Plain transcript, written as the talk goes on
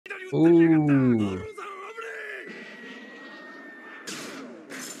Ooh.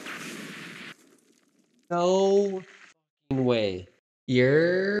 No fucking way.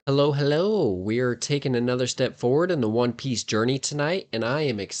 Hello. We are taking another step forward in the One Piece journey tonight, and I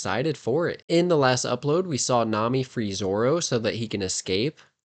am excited for it. In the last upload, we saw Nami free Zoro so that he can escape.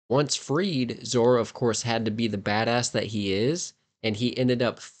 Once freed, Zoro, of course, had to be the badass that he is, and he ended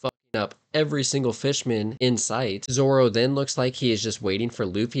up fucking up every single fishman in sight. Zoro then looks like he is just waiting for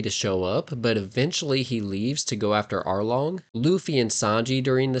Luffy to show up, but eventually he leaves to go after Arlong. Luffy and Sanji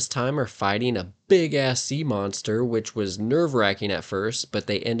during this time are fighting a big-ass sea monster, which was nerve-wracking at first, but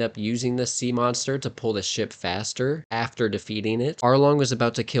they end up using the sea monster to pull the ship faster after defeating it. Arlong was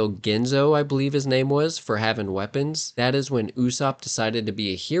about to kill Genzo, I believe his name was, for having weapons. That is when Usopp decided to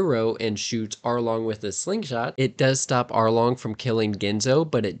be a hero and shoots Arlong with a slingshot. It does stop Arlong from killing Genzo,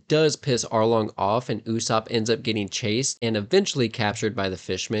 but it does piss Arlong off, and Usopp ends up getting chased and eventually captured by the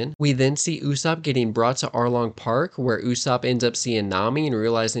fishmen. We then see Usopp getting brought to Arlong Park, where Usopp ends up seeing Nami and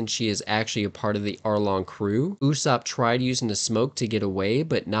realizing she is actually a part of the Arlong crew. Usopp tried using the smoke to get away,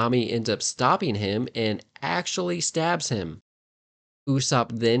 but Nami ends up stopping him and actually stabs him. Usopp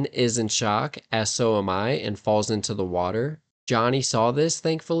then is in shock, as so am I, and falls into the water. Johnny saw this,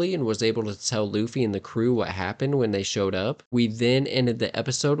 thankfully, and was able to tell Luffy and the crew what happened when they showed up. We then ended the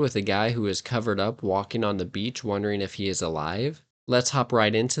episode with a guy who is covered up walking on the beach wondering if he is alive. Let's hop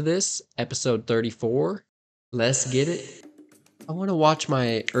right into this, episode 34. Let's get it. I want to watch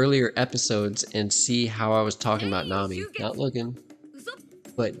my earlier episodes and see how I was talking about Nami. Not looking,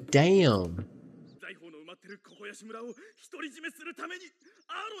 but damn.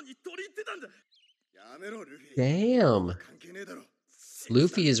 Damn.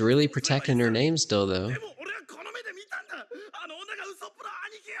 Luffy is really protecting her name still, though.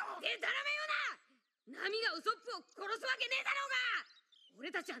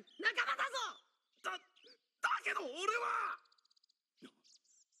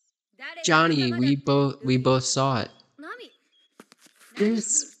 Johnny, we both saw it.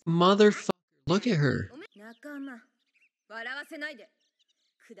 This motherfucker, look at her.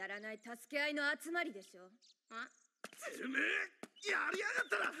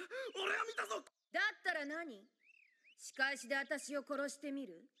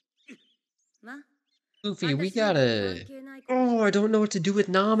 Luffy, we gotta... Oh, I don't know what to do with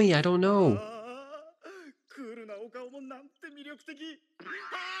Nami, I don't know.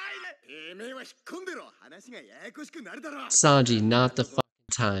 Sanji, not the fucking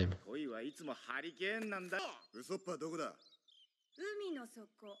time.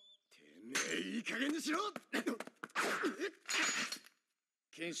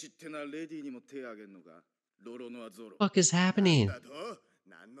 Fuck is happening?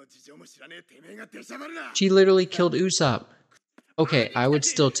 She literally killed Usopp. Okay, I would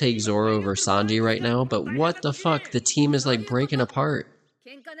still take Zoro over Sanji right now, but what the fuck? The team is like breaking apart.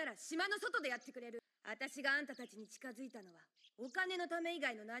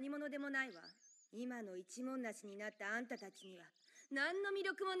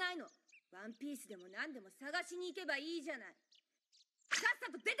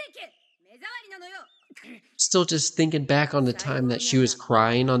 Still just thinking back on the time that she was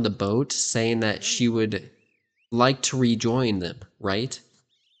crying on the boat, saying that she would like to rejoin them, right?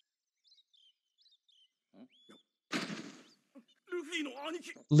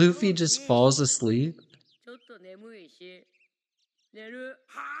 Luffy just falls asleep.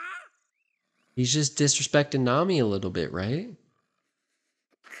 He's just disrespecting Nami a little bit, right?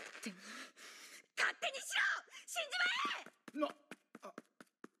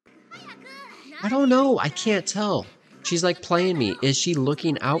 I don't know. I can't tell. She's like playing me. Is she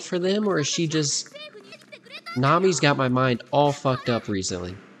looking out for them, or is she just... Nami's got my mind all fucked up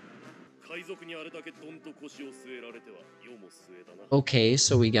recently. Okay,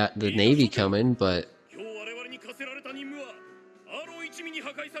 so we got the Navy coming, but...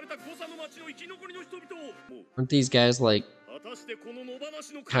 Aren't these guys, like,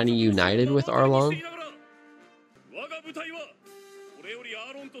 kind of united with Arlong?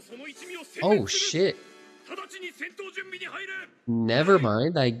 Oh, shit. Never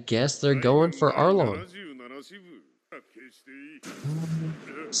mind, I guess they're going for Arlong.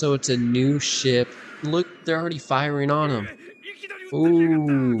 So it's a new ship. Look, they're already firing on him.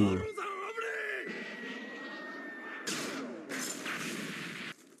 Ooh.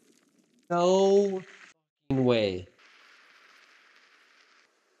 No way.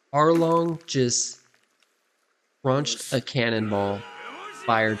 Arlong just crunched a cannonball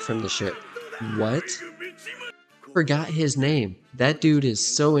fired from the ship. What? Forgot his name. That dude is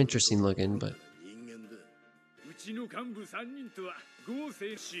so interesting looking, but...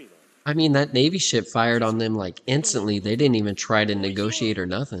 I mean, that Navy ship fired on them like instantly. They didn't even try to negotiate or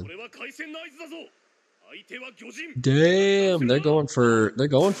nothing. Damn, they're going for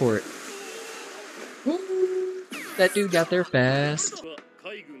it. Woo! That dude got there fast.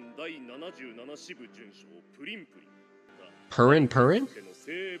 Purrin Purrin?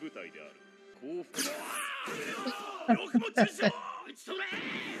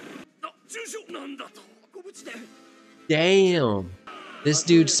 Damn. This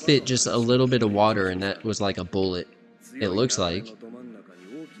dude spit just a little bit of water and that was like a bullet. It looks like.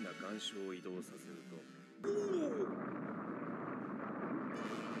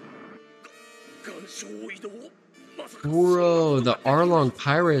 Bro, the Arlong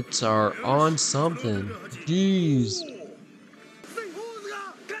pirates are on something. Jeez.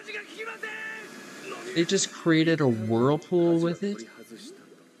 They just created a whirlpool with it?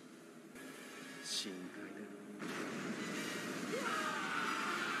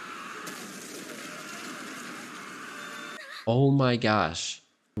 Oh my gosh.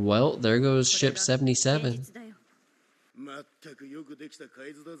 Well, there goes ship 77.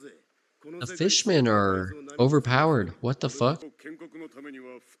 The fishmen are overpowered. What the fuck?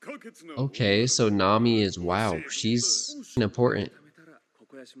 Okay, so Nami is, wow, she's important.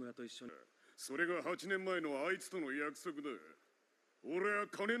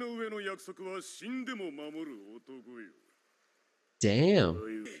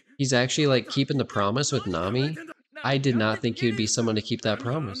 Damn. He's actually like keeping the promise with Nami? I did not think he would be someone to keep that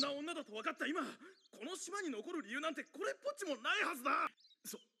promise.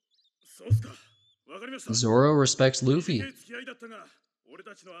 Zoro respects Luffy.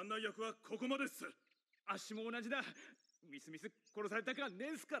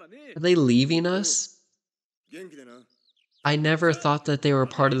 Are they leaving us? I never thought that they were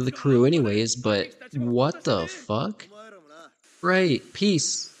part of the crew anyways, but what the fuck? Right,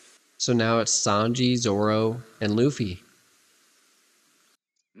 peace. So now it's Sanji, Zoro, and Luffy.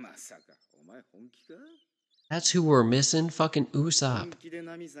 That's who we're missing? Fucking Usopp.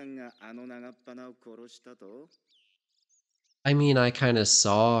 I mean, I kind of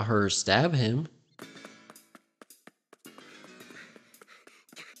saw her stab him.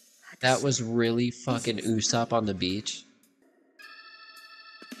 That was really fucking Usopp on the beach.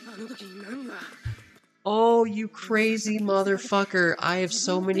 Oh, you crazy motherfucker. I have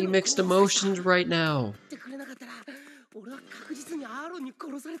so many mixed emotions right now.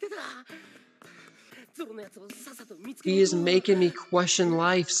 He is making me question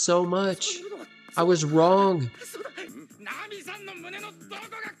life so much. I was wrong.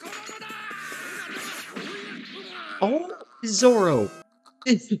 Oh, Zoro.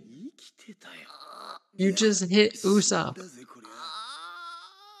 You just hit Usopp.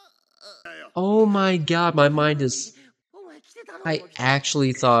 Oh my god, my mind is... I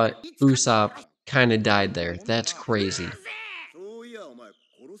actually thought Usopp kind of died there. That's crazy.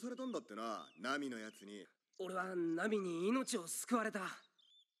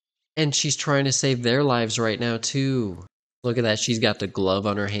 And she's trying to save their lives right now, too. Look at that, she's got the glove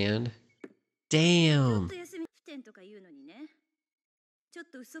on her hand. Damn.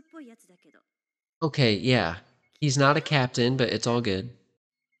 Okay, yeah. He's not a captain, but it's all good.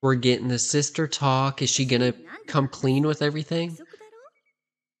 We're getting the sister talk. Is she gonna come clean with everything?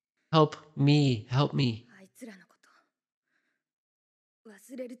 Help me, help me.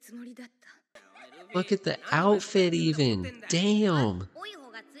 Look at the outfit even. Damn.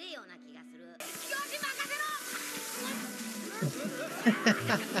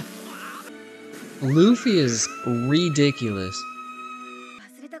 Luffy is ridiculous.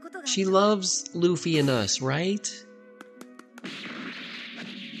 She loves Luffy and us, right?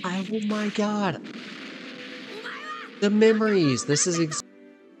 Oh my god. The memories. This is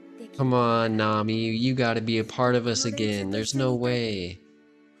Come on, Nami. You gotta be a part of us again. There's no way.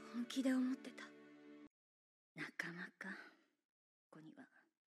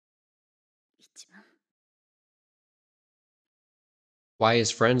 Why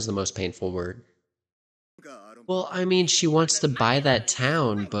is friends the most painful word? Well, I mean, she wants to buy that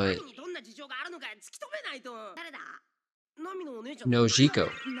town, but...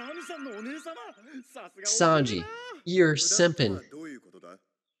 Nojiko. Sanji, you're simping.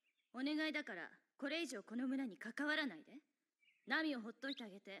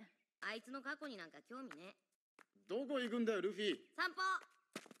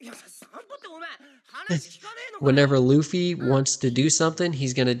 Whenever Luffy wants to do something,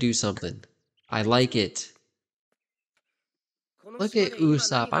 he's gonna do something. I like it. Look at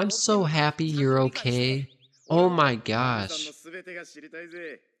Usopp. I'm so happy you're okay. Oh my gosh.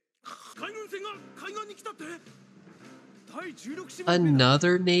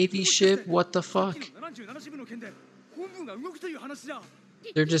 Another Navy ship? What the fuck?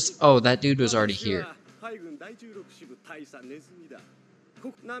 They're just... Oh, that dude was already here.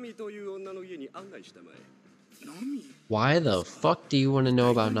 Why the fuck do you want to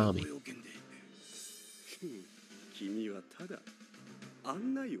know about Nami?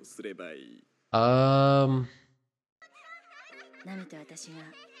 Um... ナミと私が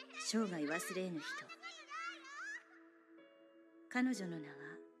生涯忘れぬ人。彼女の名は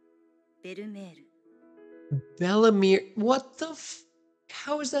ベルメール。Bellemere... What the f...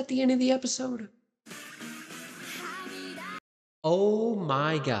 How is that the end of the episode? Oh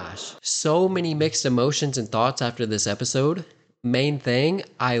my gosh. So many mixed emotions and thoughts after this episode. Main thing,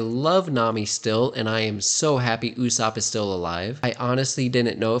 I love Nami still, and I am so happy Usopp is still alive. I honestly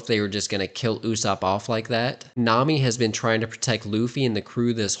didn't know if they were just gonna kill Usopp off like that. Nami has been trying to protect Luffy and the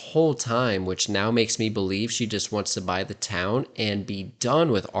crew this whole time, which now makes me believe she just wants to buy the town and be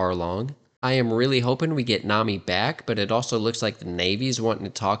done with Arlong. I am really hoping we get Nami back, but it also looks like the Navy's wanting to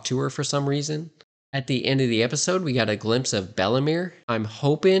talk to her for some reason. At the end of the episode, we got a glimpse of Bellemere. I'm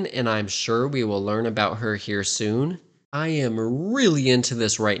hoping and I'm sure we will learn about her here soon. I am really into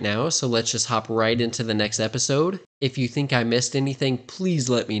this right now, so let's just hop right into the next episode. If you think I missed anything, please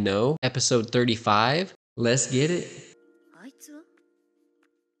let me know. Episode 35. Let's get it.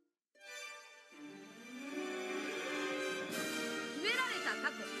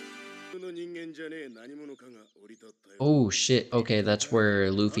 Oh shit, okay, that's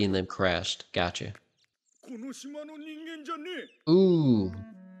where Luffy and them crashed. Gotcha. Ooh.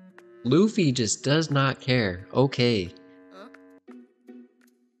 Luffy just does not care. Okay.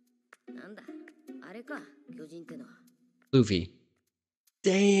 Luffy.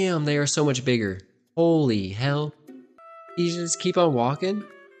 Damn, they are so much bigger. Holy hell. You just keep on walking?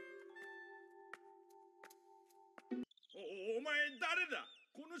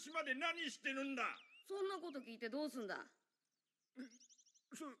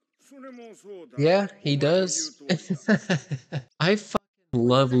 Yeah, he does. I fucking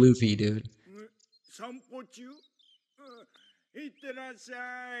love Luffy, dude.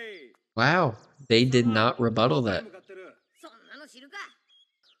 Wow, they did not rebuttal that.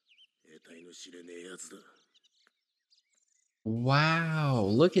 Wow,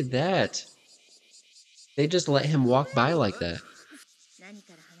 look at that. They just let him walk by like that.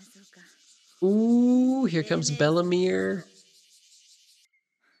 Ooh, here comes Bellemere.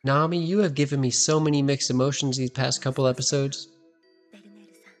 Nami, you have given me so many mixed emotions these past couple episodes.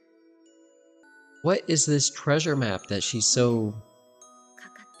 What is this treasure map that she's so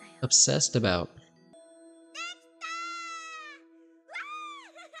obsessed about?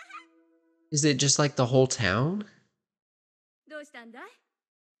 Is it just like the whole town?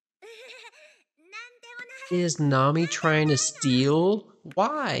 Is Nami trying to steal?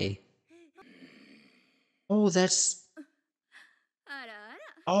 Why? Oh, that's...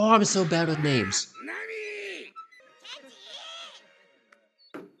 Oh, I'm so bad with names.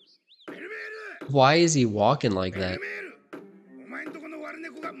 Why is he walking like that?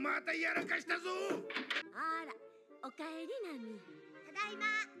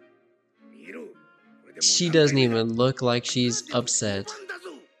 She doesn't even look like she's upset.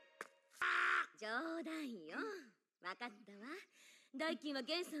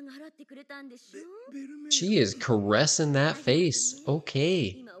 She is caressing that face.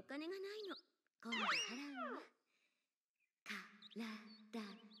 Okay.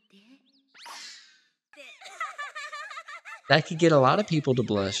 That could get a lot of people to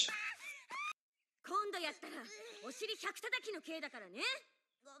blush.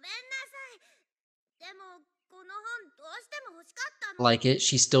 Like it,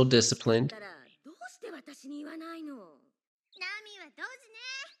 she's still disciplined.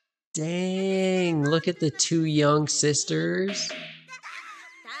 Dang, look at the two young sisters.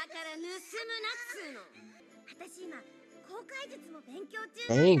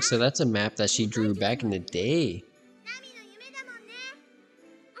 Dang, so that's a map that she drew back in the day.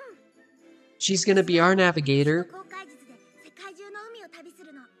 She's gonna be our navigator.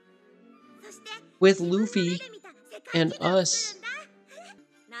 With Luffy and us.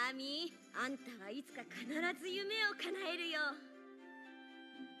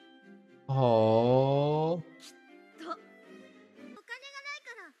 Aww.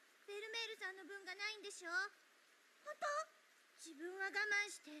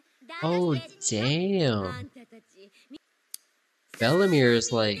 Oh, damn. Bellemere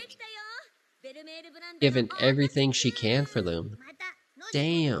is like giving everything she can for them.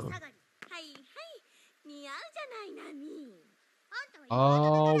 Damn.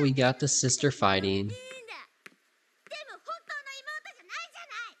 Oh, we got the sister fighting.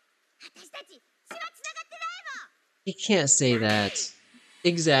 You can't say that.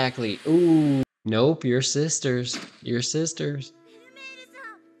 Exactly. Ooh. Nope, you're sisters. You're sisters. ベルメールさ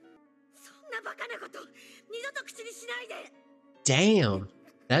ん、そんなバカなこと二度と口にしないで。 Damn.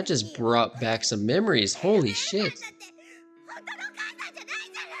 That just brought back some memories. Holy ベルメールさ shit. んだって本当のお母さんじゃな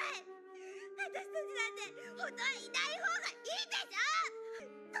いじゃない。私たちなんて本当はいない方がいいでしょ。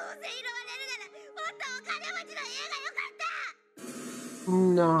どうせ拾われるならもっとお金持ちの家がよかった。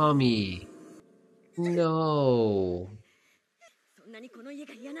 Nami. No. そんなにこの家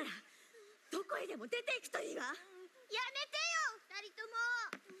が嫌ならどこへでも出ていくといいわ。やめてよ二人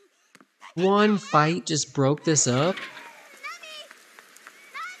とも。 One fight just broke this up?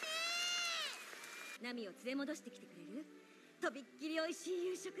 ナミを連れ戻してきてくれる？とびっきり美味しい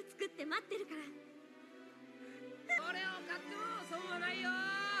夕食作って待ってるから。俺を買っても損はないよ。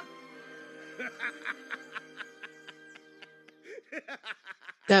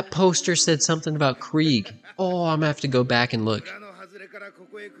 That poster said something about Krieg. Oh, I'm gonna have to go back and look. 裏の外れからこ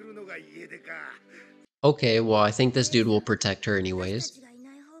こへ来るのが家出か。 Okay, well, I think this dude will protect her 私た anyways. ちがい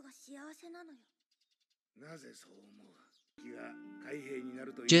ない方が幸せなのよ。なぜそう思う？気が海兵にな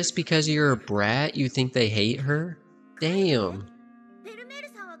るという。 Just because you're a brat, you think they hate her? Damn. ベルメール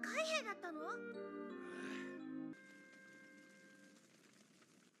さんは海兵だったの？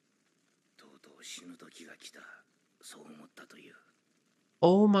とうとう死ぬ時が来た。そう思ったという。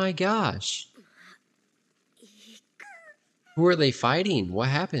 Oh my gosh. Who are they fighting? What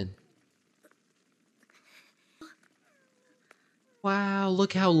happened? Wow,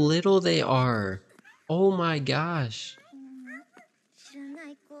 look how little they are. Oh my gosh. 知らな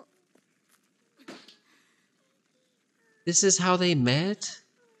い子。 This is how they met?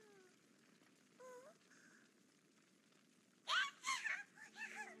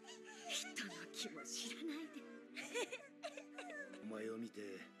 人の気も知らないで。お前を見て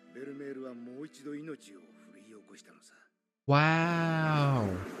ベルメールはもう一度命を振り起こしたのさ。 Wow.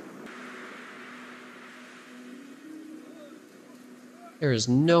 There is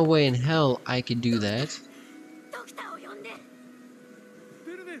no way in hell I could do that. ドクターを呼んで。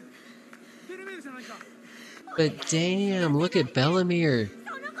ベルメールじゃないか。 But damn, look at Bellemere. そ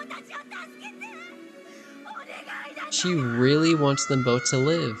の子たちを助けて。お願いだ。 She really wants them both to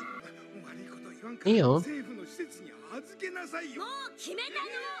live. 悪いこと言わんか。いいよ。政府の施設に預けなさいよ。もう決めた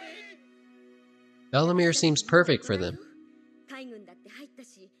の。 Bellemere seems perfect for them. 海軍だって入った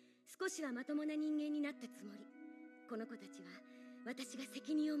し、少しはまともな人間になったつもり。この子たちは私が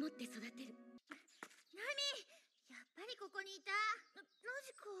責任を持って育てる。ナミ、やっぱりここにいた。ロ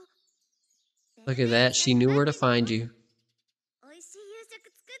ジコ。 Look at that, she knew where to find you. 美味しい夕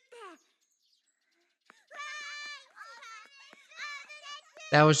食作って。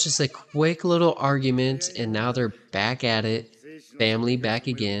 That was just a quick little argument, and now they're back at it. Family back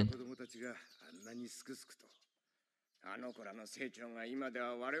again. 子供たちがあんなにすくすくと。あの子らの成長が今で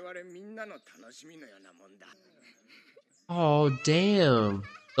は我々みんなの楽しみのようなもんだ。 Oh, damn.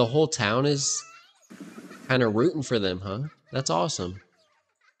 The whole town is kind of rooting for them, huh? That's awesome.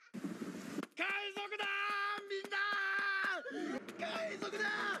 海賊だみんな！海賊だ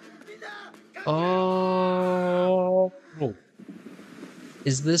みんな！ Oh.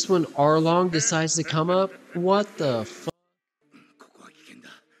 Is this when Arlong decides to come up? What the fuck? ここは危険だ。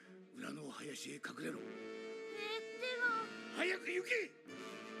裏の林へ隠れろ。でも。早く行け！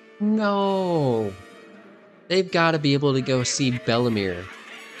 No. They've got to be able to go see Bellemere.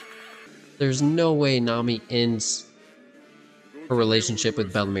 There's no way Nami ends her relationship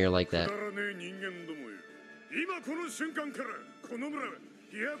with Bellemere like that. くだらねえ人間どもよ。今この瞬間からこの村、い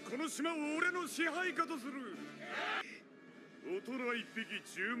やこの島を俺の支配下とする。大人一匹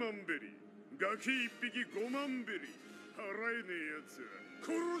10万ベリー、ガキ一匹5万ベリー。払えねえやつは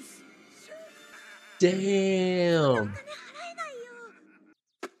殺す。 Damn. 金払えない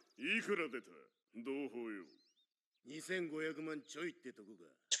よ。いくら出た？同胞よ。2500万ちょいってとこか。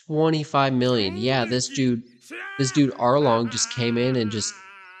 25 million. Yeah, this dude Arlong just came in and just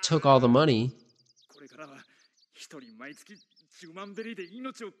took all the money. これからは一人毎月10万ベリーで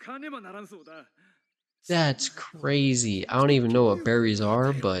命を買わねばならんそうだ。 That's crazy. I don't even know what berries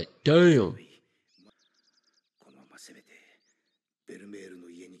are, but damn. このまませめてベルメールの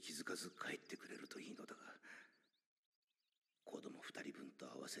家に気づかず帰ってくれるといいのだが、子供2人分と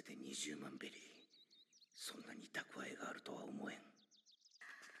合わせて20万ベリー。そんなに蓄えがあるとは思えん。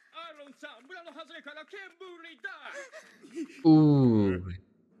アーロンさん、村の外れから剣ぶりだ。 Ooh.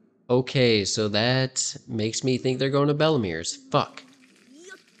 Okay, so that makes me think they're going to Bellemere's. Fuck.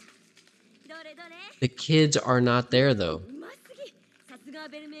 どれどれ。 The kids are not there, though. うますぎ。さすが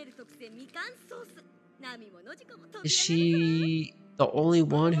ベルメール特製みかんソース。ナミもノジコも飛び Is 上がるぞ。 she the only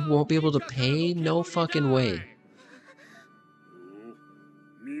one who won't be able to pay? No fucking way.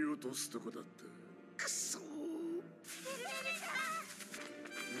 落とすとこだった。くそー。ベルメール様、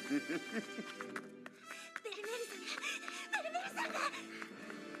ベルメ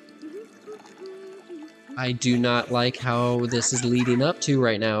ール様。 I do not like how this is leading up to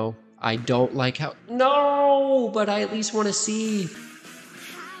right now. I don't like how... No! But I at least want to see.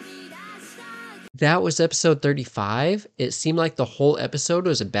 That was episode 35. It seemed like the whole episode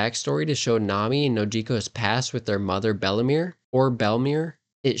was a backstory to show Nami and Nojiko's past with their mother Bellemere, or Bellemere.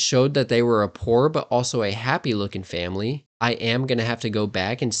 It showed that they were a poor but also a happy-looking family. I am going to have to go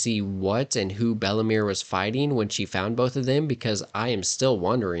back and see what and who Bellemere was fighting when she found both of them because I am still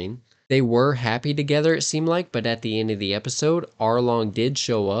wondering. They were happy together, it seemed like, but at the end of the episode, Arlong did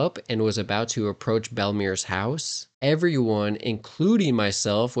show up and was about to approach Bellemere's house. Everyone, including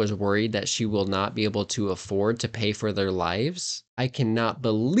myself, was worried that she will not be able to afford to pay for their lives. I cannot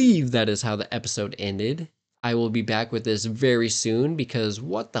believe that is how the episode ended. I will be back with this very soon because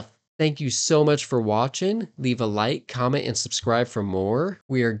what the... Thank you so much for watching. Leave a like, comment, and subscribe for more.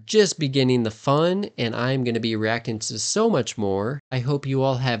 We are just beginning the fun, and I'm going to be reacting to so much more. I hope you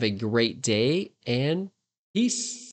all have a great day, and peace.